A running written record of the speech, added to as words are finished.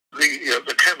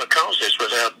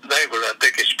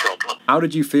How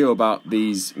did you feel about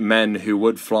these men who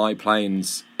would fly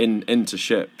planes into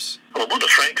ships? Well, what a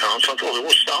frank answer. I thought they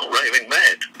all start raving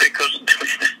mad, because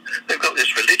they've got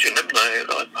this religion, haven't they?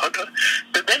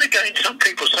 But then again, some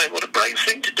people say, what a brave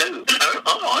thing to do. You know,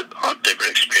 I've never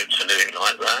experienced anything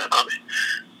like that.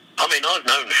 I mean, I've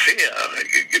known fear.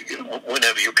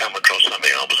 Whenever you come across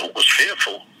something, I was always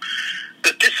fearful.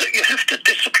 But you have to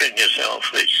discipline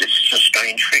yourself. It's a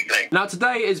strange feeling. Now,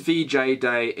 today is VJ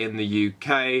Day in the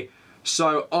UK.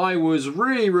 So I was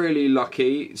really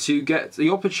lucky to get the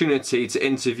opportunity to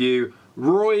interview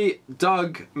Roy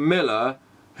Doug Miller,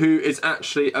 who is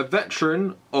actually a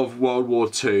veteran of World War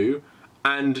II.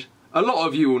 And a lot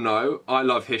of you will know, I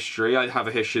love history, I have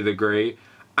a history degree,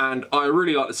 and I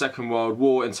really like the Second World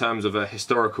War in terms of a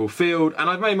historical field, and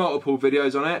I've made multiple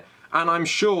videos on it, and I'm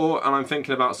sure, and I'm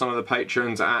thinking about some of the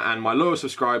patrons and my loyal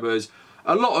subscribers,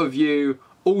 a lot of you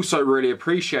also really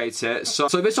appreciate it. So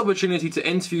this opportunity to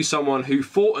interview someone who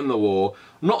fought in the war,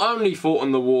 not only fought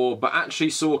in the war, but actually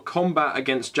saw combat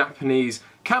against Japanese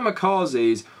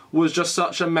kamikazes, was just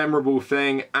such a memorable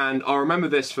thing, and I'll remember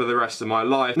this for the rest of my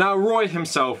life. Now, Roy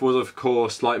himself was, of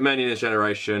course, like many in his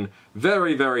generation,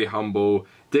 very humble,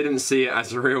 didn't see it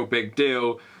as a real big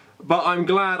deal, but I'm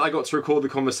glad I got to record the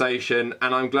conversation,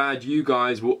 and I'm glad you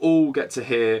guys will all get to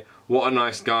hear what a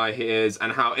nice guy he is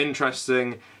and how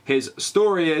interesting his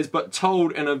story is, but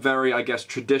told in a very, I guess,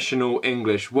 traditional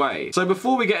English way. So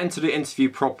before we get into the interview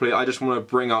properly, I just want to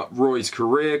bring up Roy's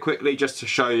career quickly just to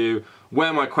show you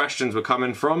where my questions were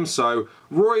coming from. So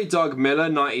Roy Doug Miller,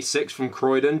 96, from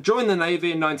Croydon, joined the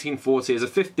Navy in 1940 as a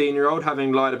 15-year-old,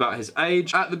 having lied about his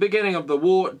age. At the beginning of the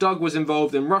war, Doug was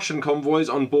involved in Russian convoys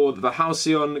on board the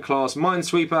Halcyon-class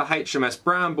minesweeper HMS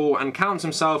Bramble and counts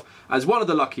himself as one of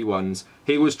the lucky ones.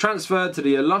 He was transferred to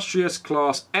the illustrious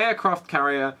class aircraft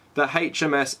carrier, the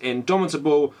HMS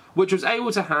Indomitable, which was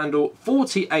able to handle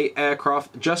 48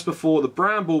 aircraft just before the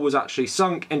Bramble was actually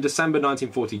sunk in December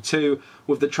 1942,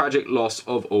 with the tragic loss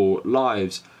of all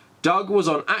lives. Doug was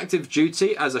on active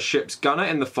duty as a ship's gunner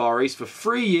in the Far East for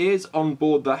 3 years on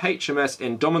board the HMS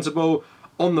Indomitable.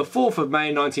 On the 4th of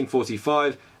May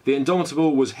 1945, the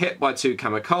Indomitable was hit by 2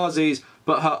 kamikazes,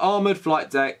 but her armoured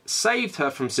flight deck saved her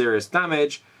from serious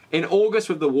damage. In August,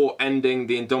 with the war ending,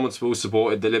 the Indomitable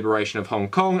supported the liberation of Hong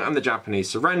Kong and the Japanese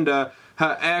surrender.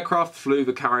 Her aircraft flew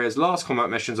the carrier's last combat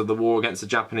missions of the war against the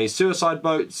Japanese suicide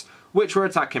boats, which were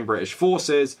attacking British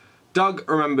forces. Doug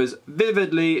remembers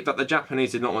vividly that the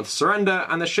Japanese did not want to surrender,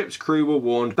 and the ship's crew were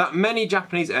warned that many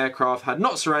Japanese aircraft had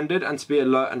not surrendered and to be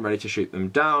alert and ready to shoot them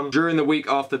down. During the week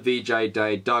after VJ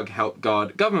Day, Doug helped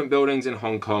guard government buildings in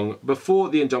Hong Kong before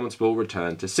the Indomitable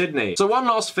returned to Sydney. So one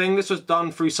last thing, this was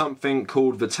done through something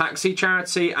called the Taxi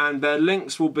Charity, and their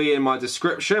links will be in my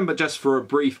description, but just for a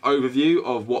brief overview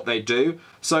of what they do.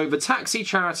 So the Taxi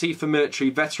Charity for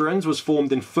Military Veterans was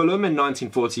formed in Fulham in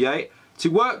 1948. To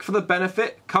work for the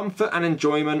benefit, comfort and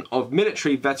enjoyment of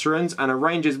military veterans, and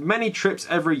arranges many trips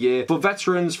every year for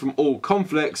veterans from all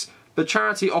conflicts. The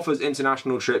charity offers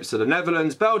international trips to the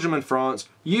Netherlands, Belgium and France,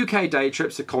 UK day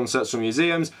trips to concerts or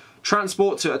museums,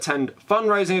 transport to attend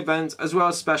fundraising events, as well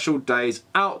as special days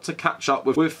out to catch up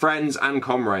with friends and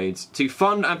comrades. To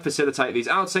fund and facilitate these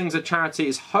outings, the charity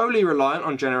is wholly reliant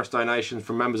on generous donations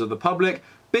from members of the public,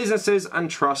 businesses and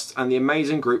trusts, and the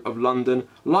amazing group of London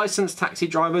licensed taxi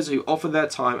drivers who offer their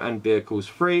time and vehicles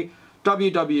free.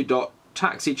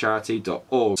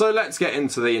 www.taxicharity.org. So let's get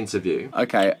into the interview.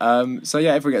 Okay, so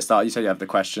yeah, if we get started, you said you have the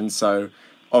questions, so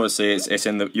obviously it's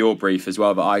in your brief as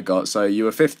well that I got. So you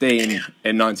were 15 in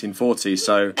 1940,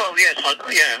 so... Well, yes, I'm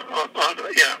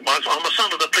a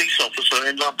son of a police officer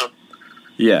in London.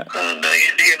 Yeah. And,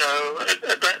 you know,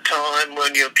 at that time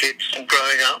when you're kids and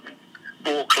growing up,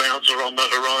 war clouds are on the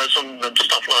horizon and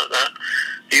stuff like that.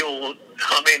 I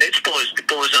mean, it's boys'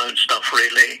 own stuff,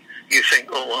 really. You think,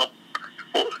 oh,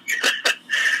 well,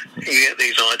 you get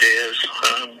these ideas.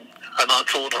 And I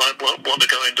thought I'd want to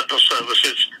go into the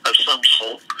services of some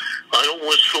sort. I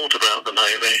always thought about the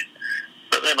Navy.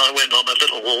 But then I went on a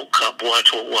little walk up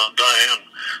Whitehall one day, and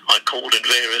I called in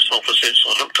various offices.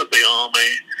 I looked at the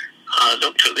Army, I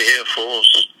looked at the Air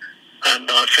Force, and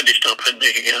I finished up in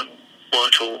the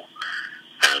Whitehall.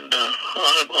 And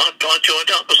I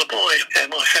joined up as a boy. Yeah,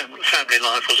 my family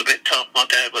life was a bit tough. My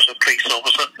dad was a police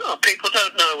officer. People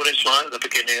don't know what it's like at the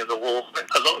beginning of the war.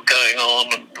 A lot going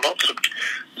on, and lots of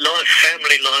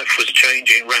family life was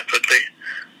changing rapidly.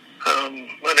 And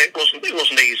it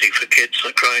wasn't easy for kids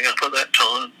growing up at that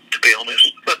time, to be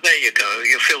honest. But there you go.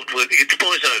 You're filled with it's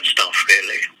boys' own stuff,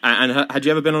 really. And had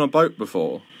you ever been on a boat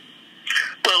before?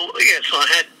 Well, yes, I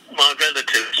had my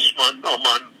relatives on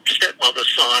my stepmother's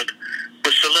side. Were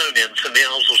Salonians in the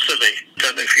Isles of Scilly.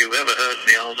 don't know if you've ever heard of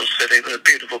the Isles of Scilly, but a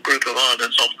beautiful group of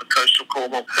islands off the coast of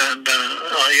Cornwall. And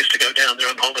I used to go down there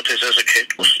on holidays as a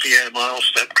kid. Yeah, my old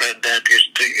step-granddad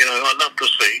used to, I loved the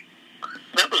sea.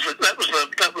 That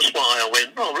was why I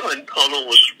went. I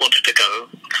always wanted to go.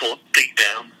 Thought deep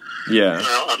down, Yeah.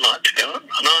 I'd like to go, and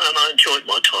I enjoyed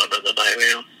my time at the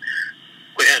Navy.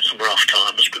 We had some rough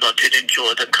times, but I did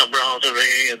enjoy the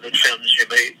camaraderie and the friends you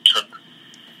meet, and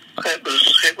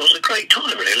it was a great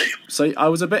time, really. So I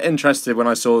was a bit interested when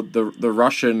I saw the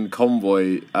Russian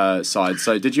convoy side.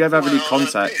 So did you ever have any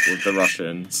contact with the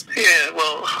Russians? Yeah,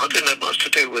 well, I didn't have much to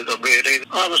do with them, really.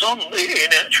 I was on,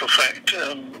 in actual fact,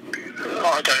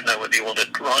 I don't know whether you want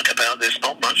to write about this,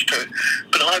 not much to it,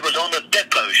 but I was on a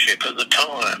depot ship at the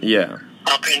time. Yeah.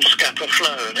 Up in Scapa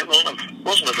Flow, and it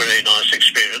wasn't a very nice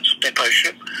experience, depot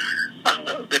ship. And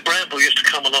the Bramble used to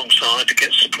come alongside to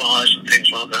get supplies and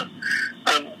things like that.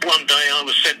 And one day I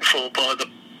was sent for by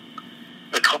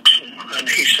the coxswain, and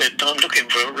he said, I'm looking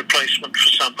for a replacement for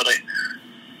somebody.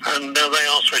 And they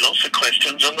asked me lots of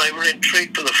questions, and they were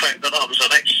intrigued by the fact that I was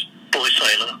an ex-boy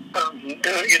sailor.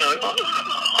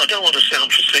 I don't want to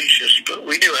sound facetious, but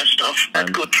we knew our stuff,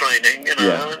 had good training,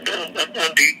 Yeah.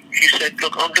 and he said,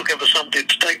 look, I'm looking for somebody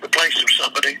to take the place of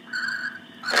somebody.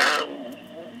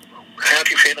 How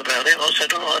do you feel about it? I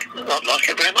said, I'd like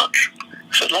it very much.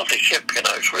 It's a lovely ship,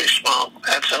 it's very smart.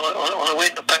 And so I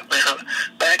went and packed my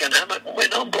bag and hammock and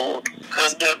went on board.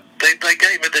 And they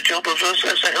gave me the job as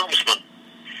a helmsman.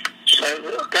 So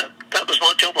that was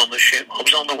my job on the ship. I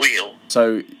was on the wheel.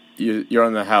 So you're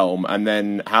on the helm, and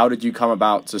then how did you come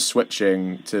about to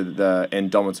switching to the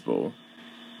Indomitable?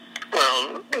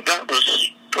 Well, that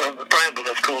was the Bramble,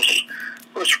 of course,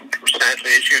 was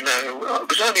sadly, as you know, it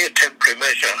was only a temporary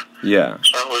measure. Yeah.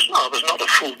 So I was not a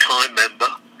full-time member.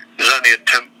 It was only a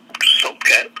temp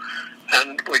stopgap.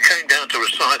 And we came down to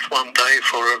Rosyth one day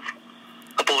for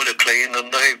a boiler clean,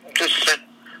 and they just said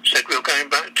we were going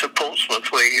back to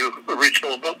Portsmouth, where you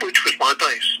original, which was my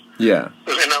base. Yeah.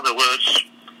 In other words,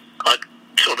 I'd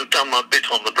sort of done my bit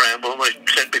on the Bramble, and they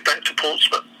sent me back to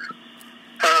Portsmouth.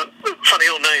 Funny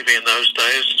old Navy in those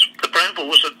days. The Bramble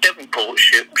was a Devonport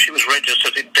ship. She was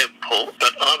registered in Devonport,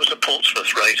 but I was a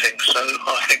Portsmouth rating, so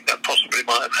I think that possibly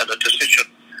might have had a decision.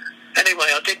 Anyway,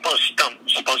 I did my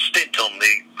stint on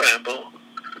the Bramble.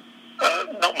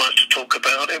 Not much to talk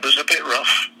about. It was a bit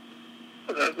rough.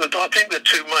 I think the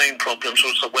two main problems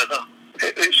was the weather.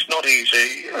 It's not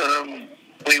easy.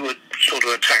 We were sort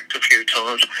of attacked a few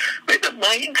times. But the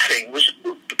main thing was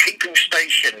keeping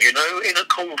station, in a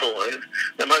convoy.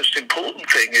 The most important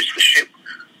thing is the ship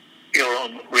you're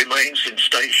on remains in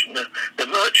station. The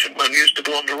merchantman used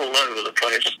to wander all over the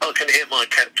place. I can hear my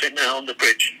captain now on the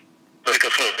bridge,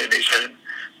 megaphone in his hand,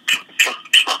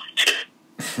 trying to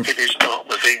get his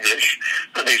Dartmouth English,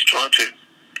 and he's trying to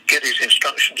get his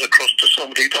instructions across to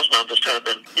somebody who doesn't understand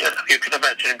them. Yeah, you can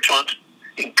imagine him trying to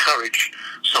encourage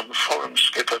some foreign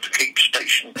skipper to keep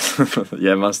station.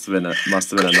 Yeah, must have been a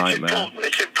nightmare.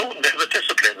 It's important to have a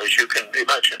discipline, as you can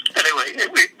imagine. Anyway,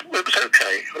 it was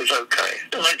okay. It was okay.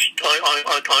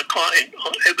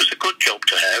 It was a good job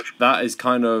to have. That is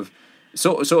kind of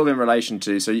sort of in relation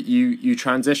to. So you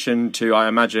transitioned to. I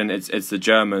imagine it's the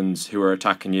Germans who are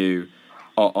attacking you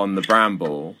on the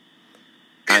Bramble.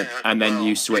 And then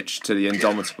you switched to the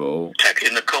Indomitable.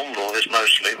 Attacking the convoys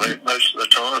mostly, most of the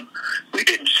time. We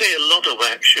didn't see a lot of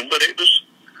action, but it was,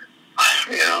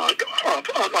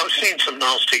 I've seen some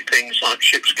nasty things like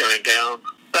ships going down.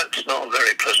 That's not a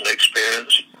very pleasant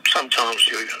experience. Sometimes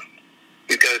you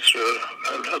go through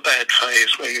a bad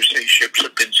phase where you see ships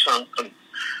have been sunk and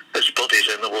there's bodies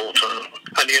in the water.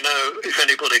 And if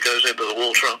anybody goes into the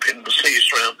water up in the seas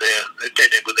around there, they're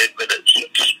dead within minutes.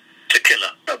 It's a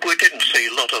killer. We didn't see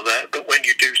a lot of that, but when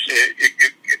you do see it,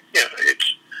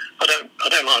 it's. I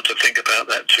don't like to think about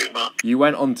that too much. You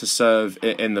went on to serve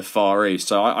in the Far East,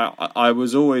 so I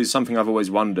was always something I've always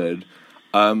wondered.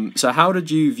 So how did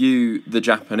you view the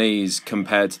Japanese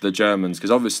compared to the Germans?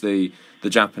 Because obviously the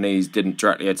Japanese didn't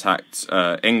directly attack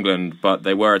England, but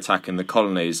they were attacking the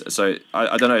colonies. So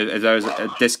I don't know if there was a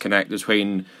disconnect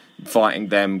between fighting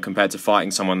them compared to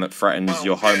fighting someone that threatens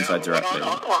your home side directly.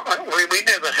 We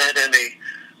never had any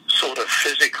sort of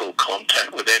physical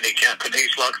contact with any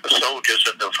Japanese like the soldiers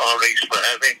in the Far East were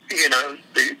having.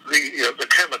 The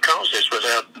Kamikazes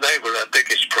they were our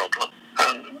biggest problem,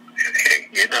 and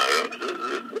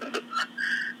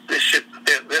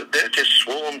they're just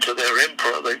sworn to their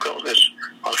emperor. They've got this,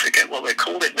 I forget what they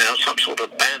called it now, some sort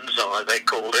of banzai they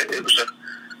called it. It was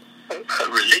a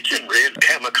religion, really,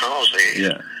 kamikaze.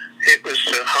 Yeah. It was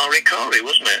harikari,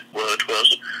 wasn't it? Word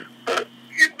was.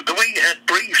 We had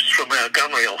briefs from our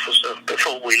gunnery officer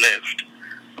before we left.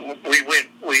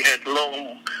 We had long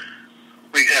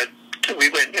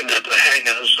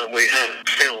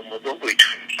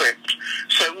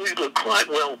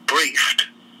briefed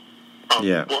on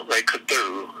Yeah. what they could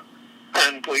do,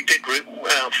 and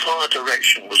our fire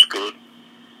direction was good,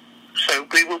 so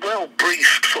we were well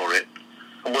briefed for it,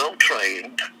 well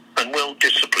trained and well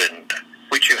disciplined,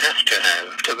 which you have to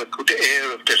have a good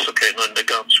air of discipline in the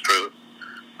gun's crew.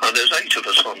 And there's 8 of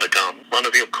us on the gun. One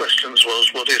of your questions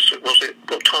was what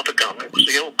type of gun? It was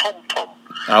the old pom-pom.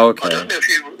 Oh, okay. I don't know if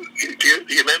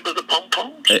you remember the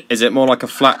pom-poms? Is it more like a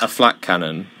flat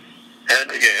cannon?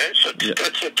 And yeah,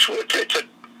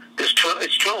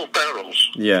 it's 12 barrels.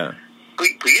 Yeah.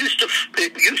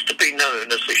 It used to be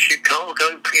known as the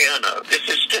Chicago piano. This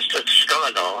is just a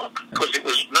skylark because it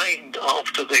was named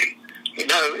after in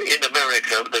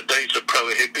America, the days of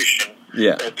prohibition.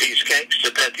 Yeah. These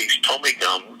gangsters had these Tommy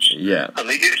guns. Yeah. And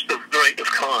they used the rate of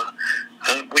fire.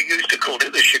 And we used to call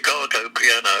it the Chicago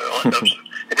piano.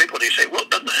 Everybody say, what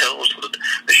the hell is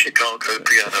the Chicago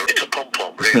piano? It's a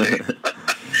pom-pom, really.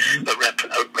 a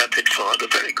rapid fire, a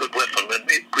very good weapon, and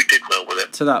we did well with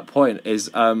it. To that point is,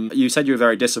 you said you were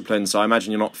very disciplined, so I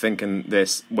imagine you're not thinking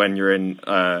this when you're in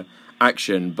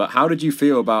action, but how did you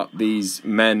feel about these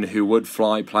men who would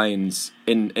fly planes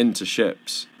into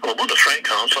ships? Well, what a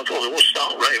frank answer. I thought they would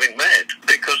start raving mad,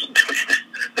 because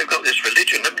they've got this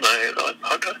religion, haven't they?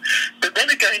 But then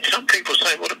again, some people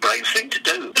say, what a brave thing to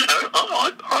do.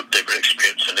 I've never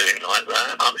experienced anything like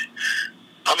that.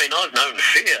 I mean, I've known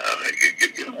fear.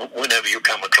 Whenever you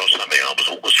come across something, I was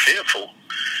always fearful.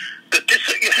 But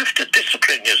you have to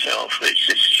discipline yourself.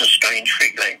 It's a strange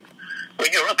feeling.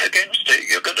 When you're up against it,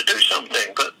 you're going to do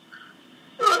something. But,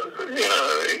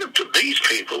 these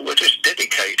people were just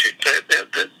dedicated.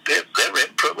 Their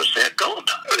emperor was their god.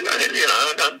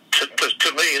 And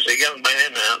to me as a young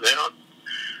man out there,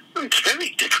 it's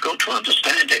very difficult to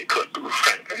understand it,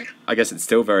 frankly. I guess it's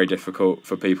still very difficult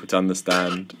for people to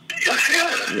understand. Yeah.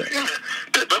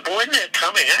 But when they're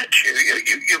coming at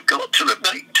you've got to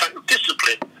remain total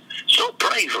discipline. It's not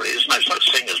bravery. There's no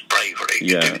such thing as bravery.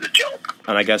 You do the job.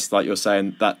 And I guess, like you're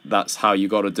saying, that's how you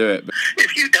got to do it. But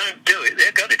if you don't do it,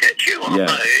 they're going to get you, aren't they?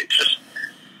 It's just,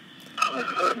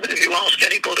 if you ask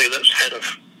anybody that's had a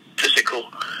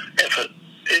physical effort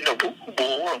in a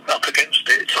war up against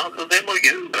it, it's either them or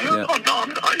you.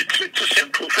 It's a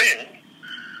simple thing.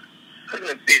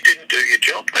 If you didn't do your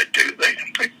job,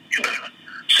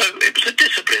 So it was a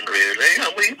discipline, really,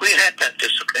 and we had that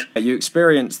discipline. You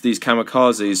experienced these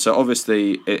kamikazes, so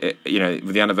obviously,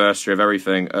 with the anniversary of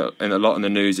everything, and a lot in the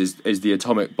news is the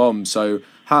atomic bomb. So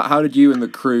how did you and the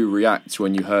crew react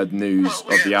when you heard news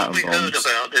of the atom bombs? We heard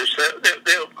about this.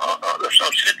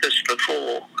 I've said this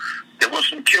before. There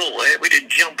wasn't joy. We didn't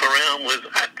jump around with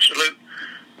absolute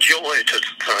joy to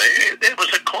say. There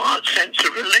was a quiet sense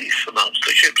of relief amongst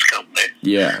the ship's company.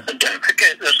 Yeah. And don't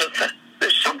forget,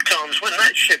 there's sometimes when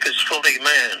that ship is fully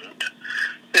manned,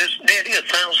 there's nearly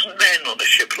 1,000 men on a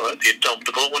ship like the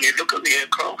Indomitable. When you look at the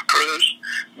aircraft crews,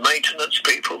 maintenance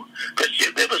people,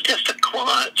 there was just a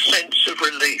quiet sense of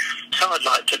relief. So I'd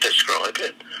like to describe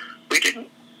it. We didn't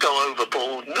go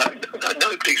overboard.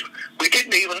 We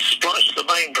didn't even splice the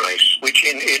main brace, which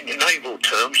in naval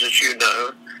terms, as you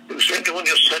know, it was when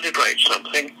you celebrate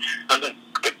something and the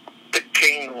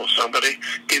king or somebody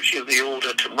gives you the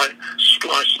order to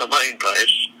splice the main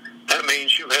brace, that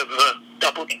means you have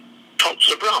double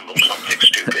tots of rum or something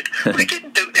stupid. We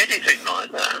didn't do anything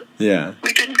like that. Yeah.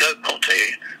 We didn't go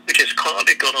potty. We just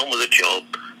quietly got on with the job,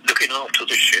 looking after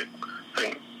the ship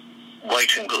and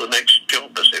waiting for the next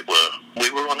job, as it were.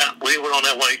 We were on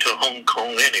our way to Hong Kong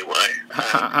anyway.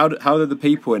 How did the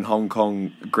people in Hong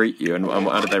Kong greet you, and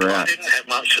how did they react? I didn't have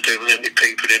much to do with any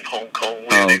people in Hong Kong,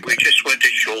 really. We just went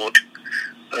ashore.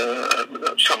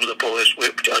 Some of the boys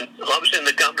whipped. I was in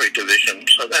the gunnery division,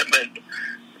 so that meant,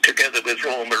 together with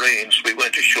Royal Marines, we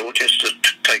went ashore just to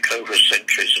take over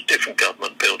sentries at different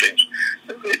government buildings.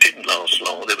 It didn't last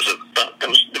long. There was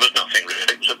nothing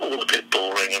really. It was all a bit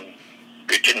boring, and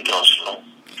it didn't last long.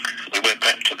 We went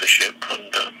back to the ship,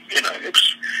 and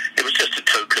it was just a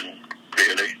token,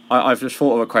 really. I've just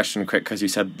thought of a question quick, because you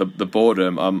said the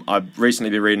boredom. I've recently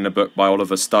been reading a book by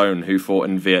Oliver Stone, who fought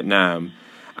in Vietnam,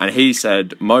 and he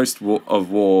said most of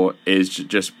war is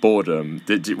just boredom.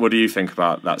 What do you think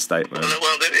about that statement?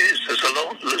 Well, there is. There's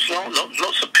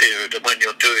lots of period when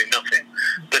you're doing nothing.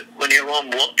 But when you're on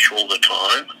watch all the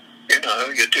time,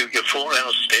 you do your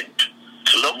 4-hour stint.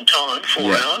 It's a long time,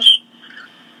 4 hours.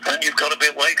 And you've got to be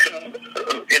awake and,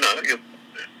 you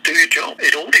do your job.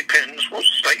 It all depends what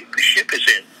state the ship is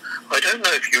in. I don't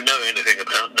know if you know anything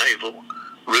about naval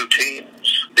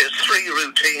routines. There's 3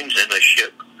 routines in a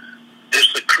ship.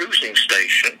 There's the cruising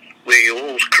station, where you're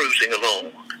all cruising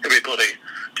along, everybody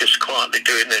just quietly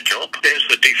doing their job. There's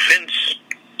the defence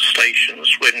stations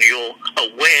when you're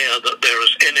aware that there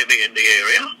is enemy in the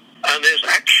area, and there's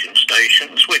action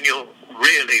stations when you're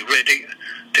really ready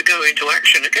to go into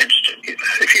action against it.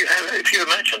 If you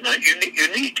imagine that,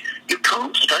 you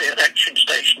can't stay at action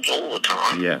stations all the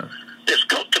time. Yeah. There's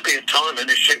got to be a time in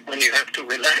a ship when you have to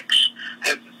relax,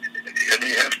 and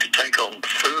you have to take on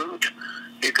food.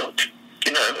 You've got to,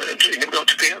 you've got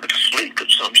to be able to sleep at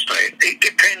some stage. It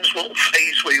depends what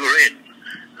phase we were in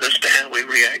as to how we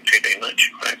reacted in that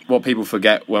ship. What people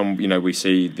forget when we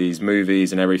see these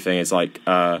movies and everything is like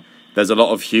there's a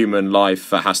lot of human life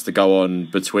that has to go on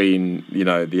between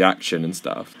the action and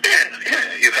stuff. Yeah.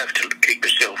 You have to keep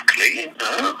yourself clean,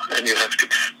 and you have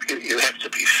to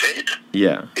be fed.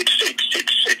 Yeah. It's a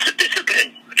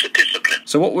discipline. It's a discipline.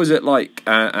 So what was it like,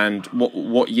 and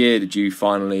what year did you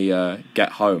finally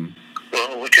get home?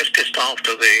 Well, just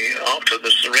after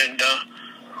the surrender,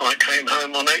 I came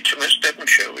home on HMS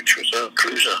Devonshire, which was a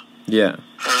cruiser. Yeah.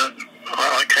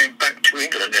 I came back to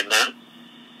England in that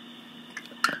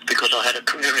because I had a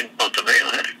career in front of me.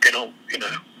 I had to get on,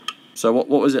 So what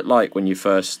was it like when you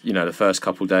first, the first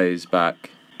couple of days back?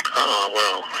 Oh,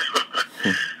 well,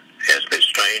 yeah, it's a bit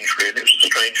strange, really. It was a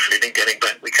strange feeling getting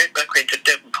back. We came back into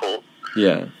Devonport.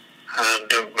 Yeah.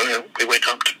 And we went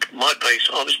up to my base.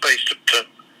 I was based at,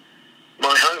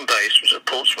 my home base was at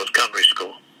Portsmouth Gunnery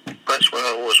School. That's where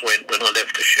I always went when I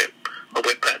left the ship. I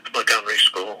went back to my gunnery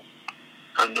school,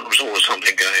 and there was always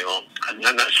something going on. And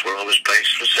then that's where I was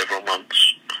based for several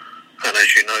months. And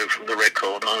as you know from the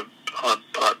record, I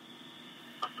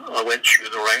went through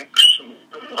the ranks, and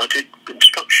I did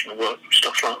instructional work and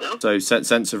stuff like that. So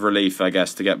sense of relief, I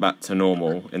guess, to get back to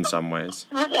normal in some ways.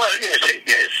 Well,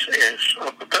 yes.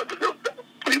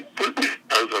 We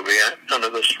overreact. None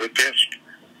of us were just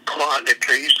quietly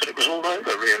pleased that it was all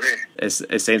over, really.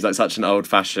 It seems like such an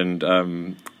old-fashioned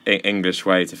English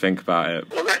way to think about it.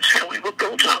 Well, that's how we were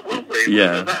brought up, weren't we?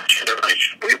 Yeah. We were that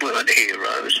generation. We weren't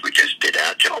heroes. We just did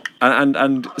our job.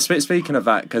 And speaking of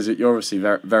that, because you're obviously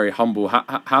very, very humble,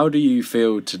 how do you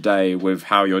feel today with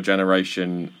how your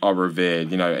generation are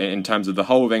revered? In terms of the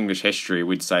whole of English history,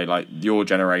 we'd say like your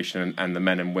generation and the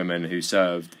men and women who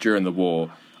served during the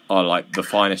war are like the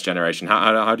finest generation.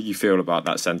 How do you feel about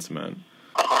that sentiment?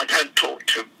 I don't talk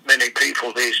to many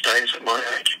people these days at my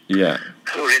age. Yeah.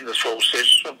 Who are in the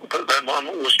forces, but I'm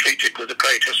always treated with the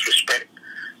greatest respect.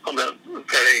 I'm a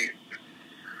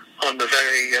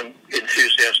very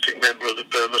enthusiastic member of the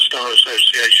Burma Star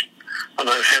Association, and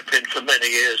I have been for many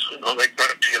years, and I make a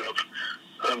great deal of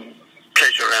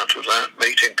pleasure out of that,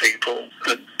 meeting people.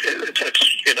 And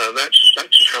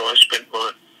that's how I spent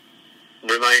my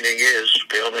remaining years, to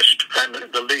be honest. And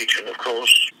the Legion, of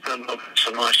course, and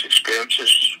some nice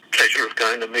experiences. Pleasure of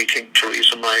going and meeting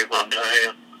Theresa May one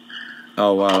day.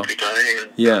 Oh wow! Happy day,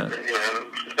 and yeah,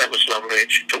 that was lovely.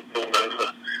 And she took me all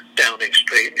over Downing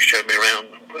Street and showed me around.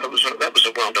 That was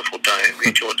a wonderful day. We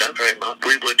enjoyed that very much.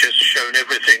 We were just shown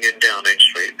everything in Downing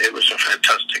Street. It was a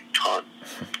fantastic time.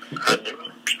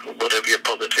 And whatever your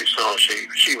politics are,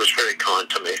 she was very kind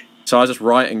to me. So I was just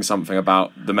writing something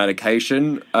about the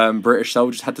medication British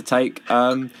soldiers had to take.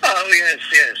 Oh yes.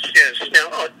 Now,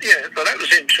 but that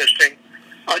was interesting.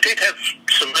 I did have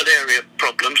some malaria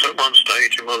problems at one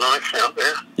stage in my life out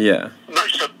there. Yeah.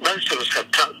 Most of us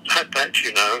had that,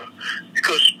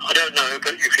 because I don't know,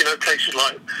 but if you know places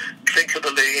like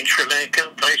Trincomalee in Sri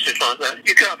Lanka, places like that,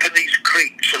 you go up in these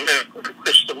creeks and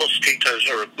because the mosquitoes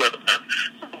are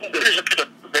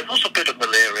there was a bit of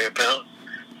malaria about,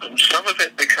 and some of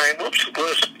it became, what's the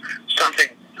worst?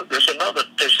 There's another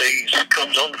disease that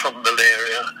comes on from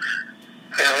malaria.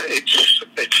 It's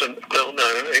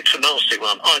a nasty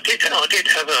one. I did have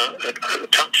a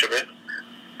touch of it,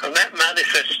 and that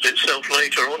manifested itself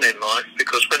later on in life,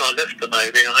 because when I left the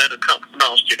Navy, I had a couple of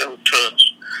nasty little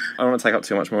turns. I don't want to take up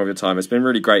too much more of your time. It's been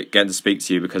really great getting to speak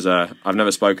to you, because I've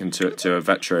never spoken to a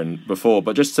veteran before.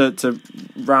 But just to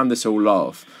round this all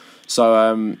off, so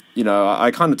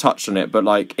I kind of touched on it, but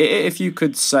like if you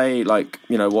could say like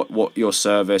what your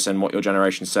service and what your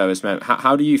generation's service meant,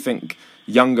 how do you think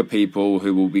younger people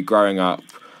who will be growing up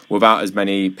without as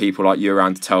many people like you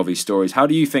around to tell these stories, how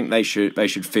do you think they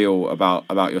should feel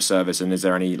about your service, and is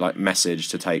there any like message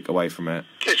to take away from it?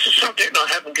 It's a subject I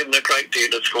haven't given a great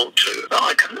deal of thought to.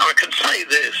 I can say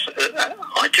this: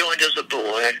 I joined as a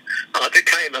boy, I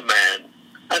became a man,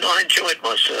 and I enjoyed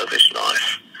my service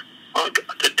life.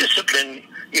 The discipline,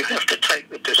 you have to take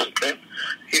the discipline.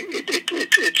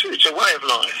 It's a way of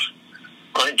life.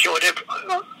 I enjoyed it.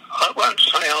 I won't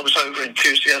say I was over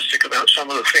enthusiastic about some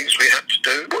of the things we had to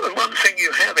do. But one thing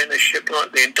you have in a ship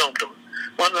like the Indomitable,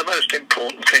 one of the most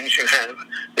important things you have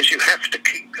is you have to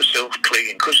keep yourself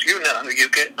clean, because you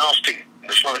get nasty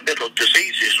it's like little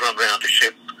diseases run around the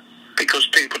ship because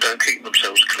people don't keep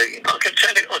themselves clean. I can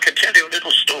tell you a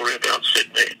little story about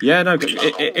Sydney. Yeah, no,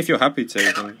 if you're happy to,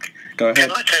 then go ahead.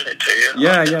 Can I tell it to you?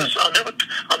 Yeah,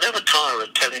 I never tire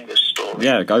of telling this story.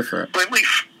 Yeah, go for it. When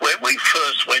we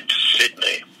first went to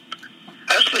Sydney,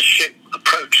 as the ship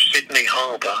approached Sydney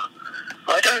Harbour,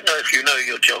 I don't know if you know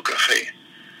your geography,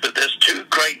 but there's two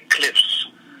great cliffs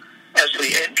as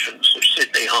the entrance of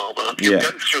Sydney Harbour. You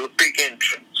go through a big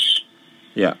entrance.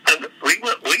 Yeah. And we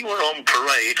were on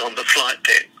parade on the flight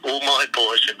deck, all my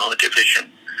boys in my division,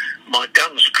 my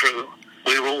guns crew,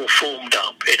 we were all formed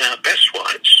up in our best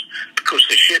whites because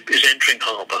the ship is entering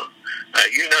harbour.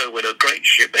 You know, when a great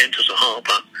ship enters a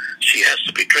harbour, she has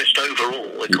to be dressed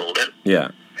overall, we called it.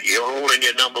 Yeah. You're all in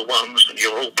your number ones and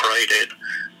you're all paraded,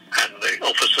 and the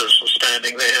officers are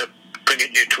standing there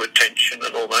bringing you to attention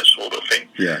and all that sort of thing.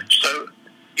 Yeah. So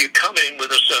you come in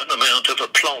with a certain amount of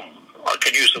aplomb. I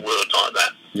can use the word like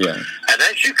that. Yeah. And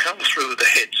as you come through the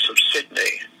heads of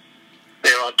Sydney,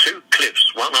 there are two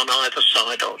cliffs, one on either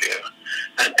side of you.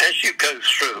 And as you go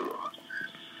through,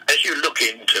 as you look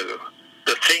into,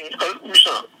 the thing opens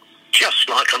up just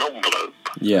like an envelope.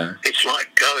 Yeah. It's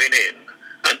like going in,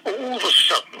 and all of a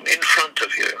sudden, in front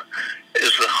of you,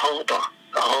 is the harbour.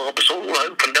 The harbour's all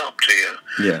opened up to you.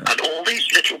 Yeah. And all these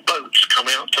little boats come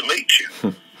out to meet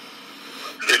you.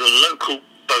 Little local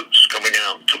boats coming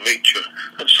out to meet you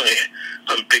and say,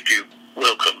 and bid you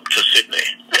welcome to Sydney.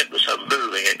 It was a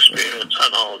moving experience,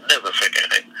 and I'll never forget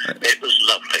it. It was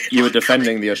lovely. You were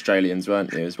defending the Australians,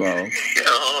 weren't you, as well?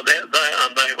 Oh,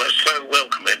 they were so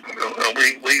welcoming.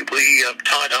 We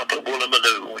tied up at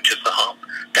Woolloomooloo, which is the hub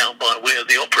down by where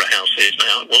the Opera House is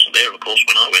now. It wasn't there, of course,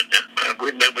 when I went there.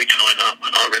 And then we tied up,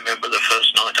 and I remember the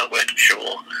first night I went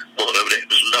ashore. Although it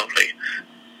was lovely.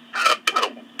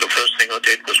 The first thing I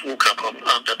did was walk up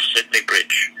under the Sydney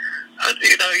Bridge. And,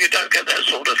 you know, you don't get that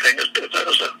sort of thing as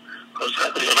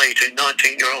an 18,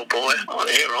 19-year-old boy.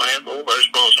 Here I am, all those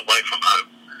miles away from home,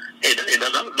 in a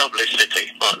lovely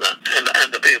city like that.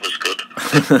 And the beer was good.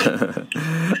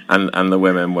 and the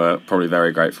women were probably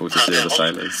very grateful to see the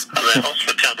sailors. And their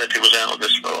hospitality was out of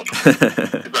this world.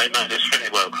 They made us very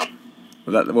welcome.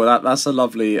 That's a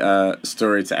lovely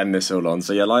story to end this all on.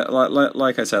 So yeah,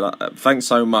 like I said, thanks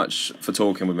so much for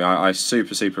talking with me. I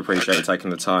super appreciate you taking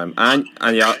the time. And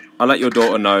yeah, I'll let your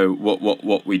daughter know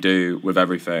what we do with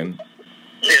everything.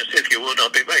 Yes, if you would,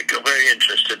 I'd be very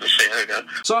interested to see how it goes.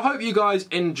 So I hope you guys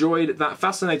enjoyed that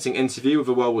fascinating interview with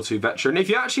a World War II veteran. If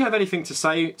you actually have anything to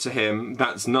say to him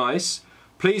that's nice,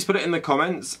 please put it in the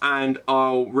comments and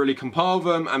I'll really compile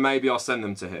them and maybe I'll send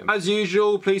them to him. As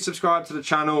usual, please subscribe to the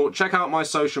channel, check out my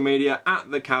social media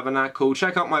at the Kavernacle,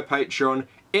 check out my Patreon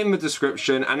in the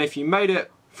description, and if you made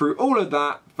it through all of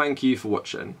that, thank you for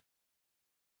watching.